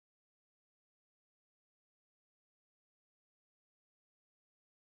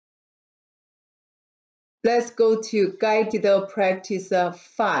Let's go to guided practice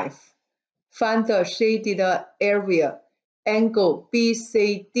 5. Find the shaded area. Angle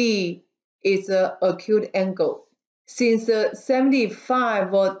BCD is an acute angle. Since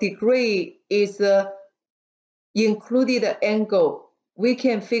 75 degree is included angle, we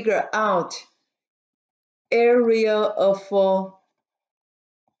can figure out area of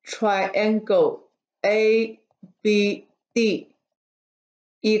triangle ABD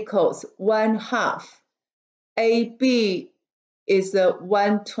equals 1/2. AB is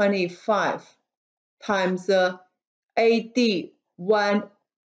 125 times AD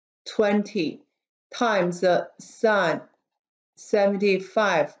 120 times sine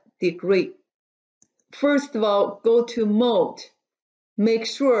 75 degree. First of all, go to mode. Make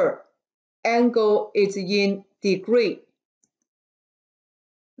sure angle is in degree.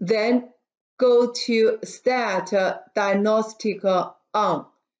 Then go to stat diagnostic on,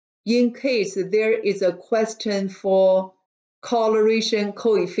 in case there is a question for correlation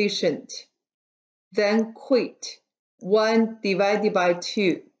coefficient. Then quit 1 divided by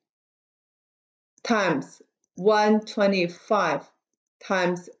 2 times 125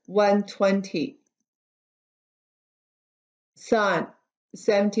 times 120 sine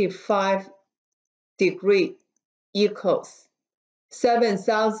 75 degree equals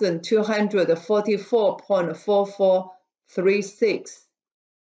 7,244.4436.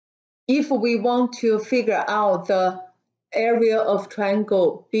 If we want to figure out the area of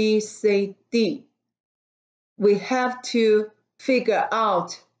triangle BCD, we have to figure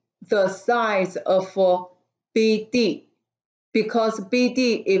out the size of BD, because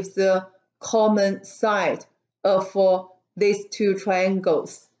BD is the common side of these two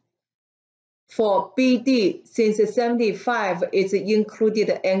triangles. For BD, since 75 is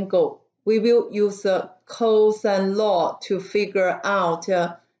included angle, we will use cosine law to figure out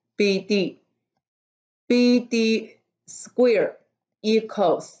BD. BD square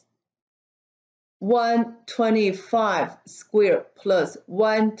equals 125 square plus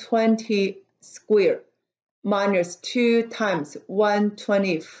 120 square minus 2 times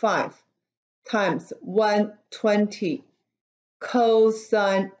 125 times 120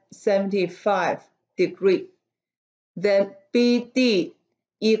 cosine 75 degree. Then BD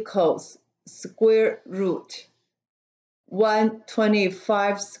equals square root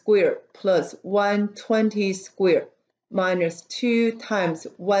 125 square plus 120 square minus 2 times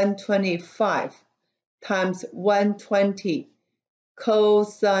 125 times 120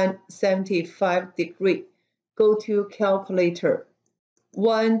 cosine 75 degree. Go to calculator.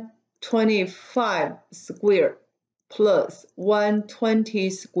 125 square plus 120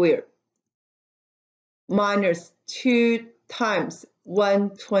 square minus 2 times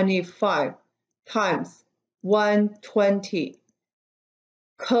 125 times 120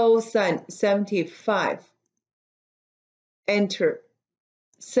 cosine 75. Enter.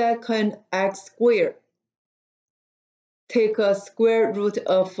 Second x squared. Take a square root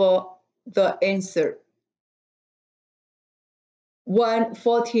of the answer.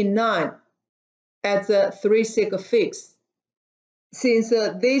 149 as a 3-sig fix. Since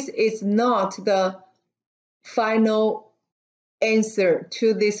this is not the final answer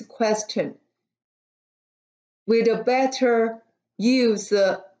to this question, we'd better use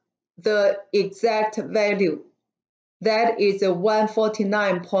the exact value. That is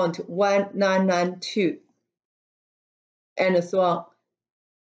 149.1992, and so on.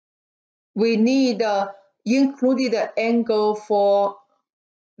 We need included angle for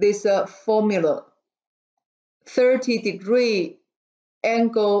this formula. 30-degree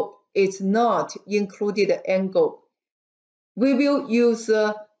angle is not included angle. We will use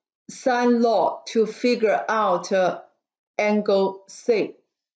sine law to figure out angle C.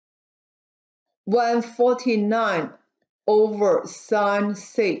 149 over sine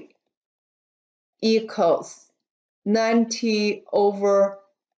C equals 90 over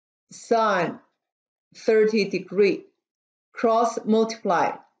sine 30 degree. Cross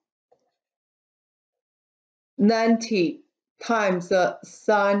multiply. 90 times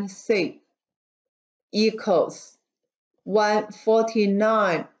sine C equals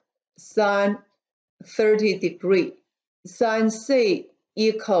 149 sine 30 degree. Sine C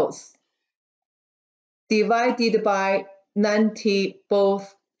equals divided by 90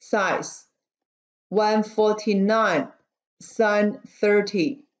 both sides. 149 sine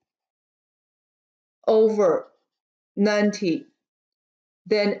 30 over 90.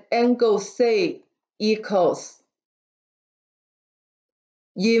 Then angle C equals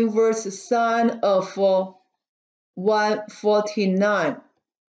inverse sine of 149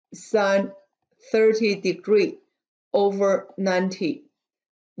 sine 30 degree over 90.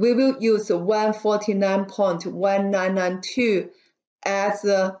 we will use 149.1992 as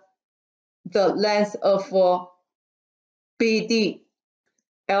the length of BD.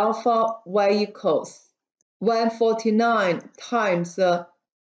 Alpha y equals 149 times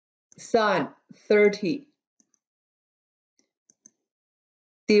sine 30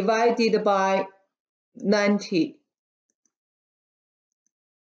 divided by 90.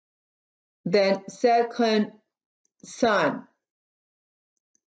 Then second sine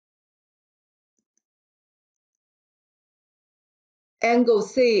angle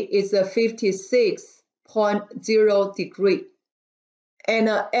C is 56.0 degree. And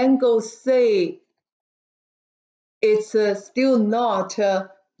angle C is still not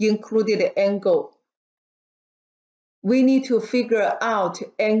included angle. We need to figure out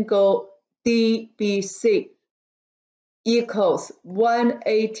angle DBC equals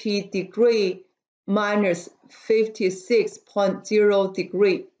 180 degree minus 56.0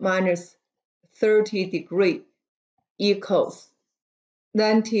 degree minus 30 degree equals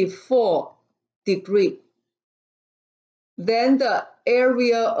 94 degree. Then the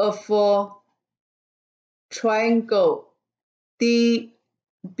area of triangle DBC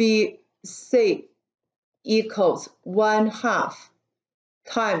equals 1/2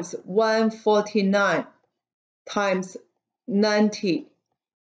 times 149 times 90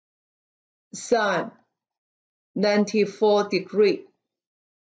 sine 94 degree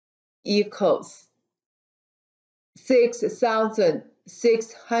equals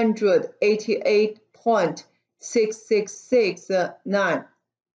 6,688.6669.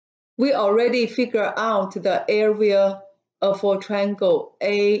 We already figured out the area of a triangle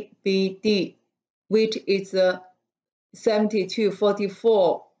ABD, which is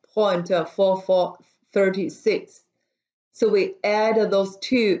 7244.4436. So we add those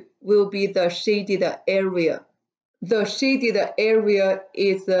two will be the shaded area. The shaded area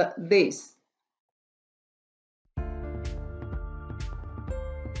is this.